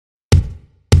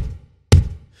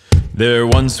There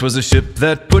once was a ship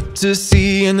that put to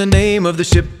sea, and the name of the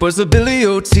ship was the Billy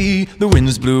O.T. The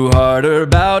winds blew harder,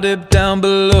 bowed it down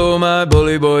below, my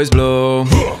bully boys blow.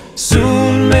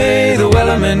 Soon may the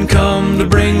Wellerman come to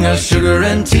bring us sugar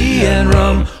and tea and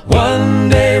rum. One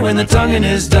day when the tonguin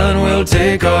is done, we'll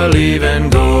take our leave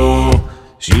and go.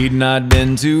 She'd not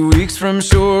been 2 weeks from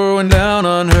shore when down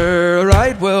on her a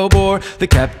right whale bore. The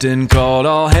captain called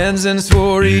all hands and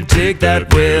swore he'd take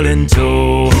that whale in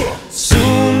tow.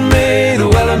 Soon may the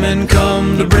Wellerman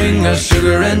come to bring us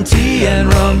sugar and tea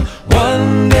and rum.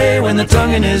 One day when the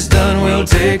tonguin is done, we'll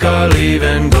take our leave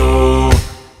and go.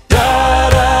 Da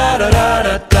da da da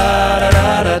da da da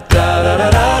da da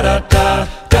da da da da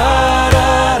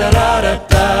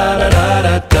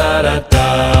da da da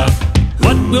da.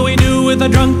 What will we do with a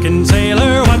drunken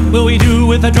sailor? What will we do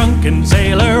with a drunken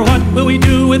sailor? What will we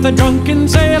do with a drunken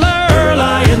sailor?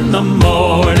 Early in the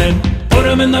morning, put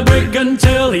him in the brig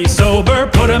until he's sober.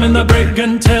 Put him in the brig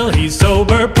until he's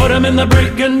sober. Put him in the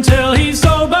brig until he's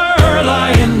sober.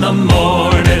 Early in the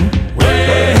morning,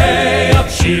 way hey up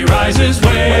she rises.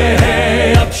 Way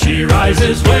hey up she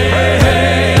rises. Way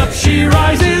hey up she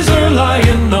rises. Early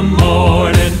in the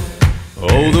morning.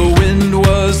 Oh, the wind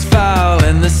was foul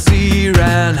and the sea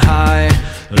ran high.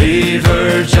 Leave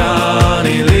her,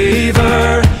 Johnny, leave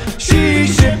her. She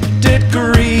shipped it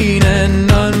green and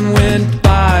none went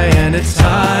by, and it's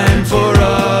time for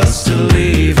us to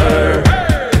leave her.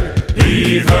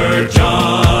 Leave her,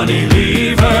 Johnny,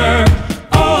 leave her.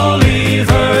 Oh, leave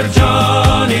her,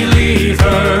 Johnny, leave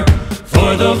her.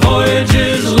 For the voyage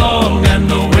is long and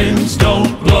the winds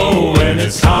don't blow, and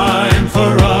it's time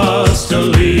for us to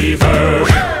leave her.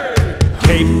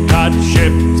 Cape Cod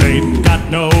ships ain't got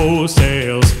no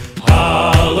sails.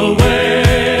 Haul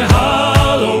away,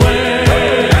 haul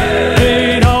away.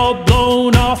 They'd all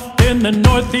blown off in the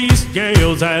northeast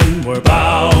gales, and we're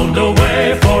bound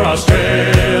away for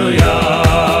Australia.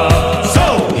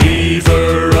 So Heave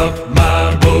her up,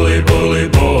 my bully, bully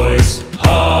boys.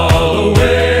 Haul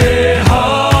away,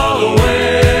 haul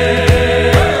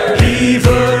away. Heave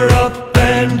her up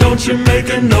and don't you make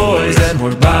a noise, and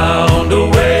we're bound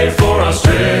away for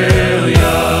Australia.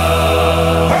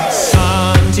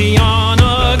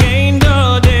 Santiana gained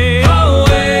a day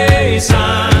away,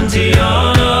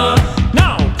 Santiana.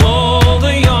 Now pull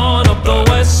the yarn up the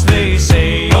west, they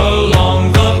say,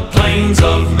 along the plains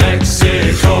of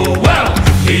Mexico. Well,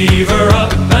 Heave her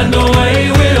up and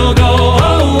away we'll go,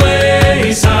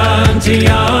 away,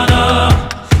 Santiana.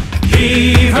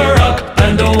 Heave her up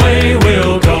And away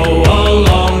we'll go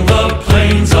along the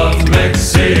plains of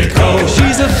Mexico.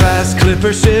 She's a fast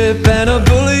clipper ship and a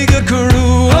bully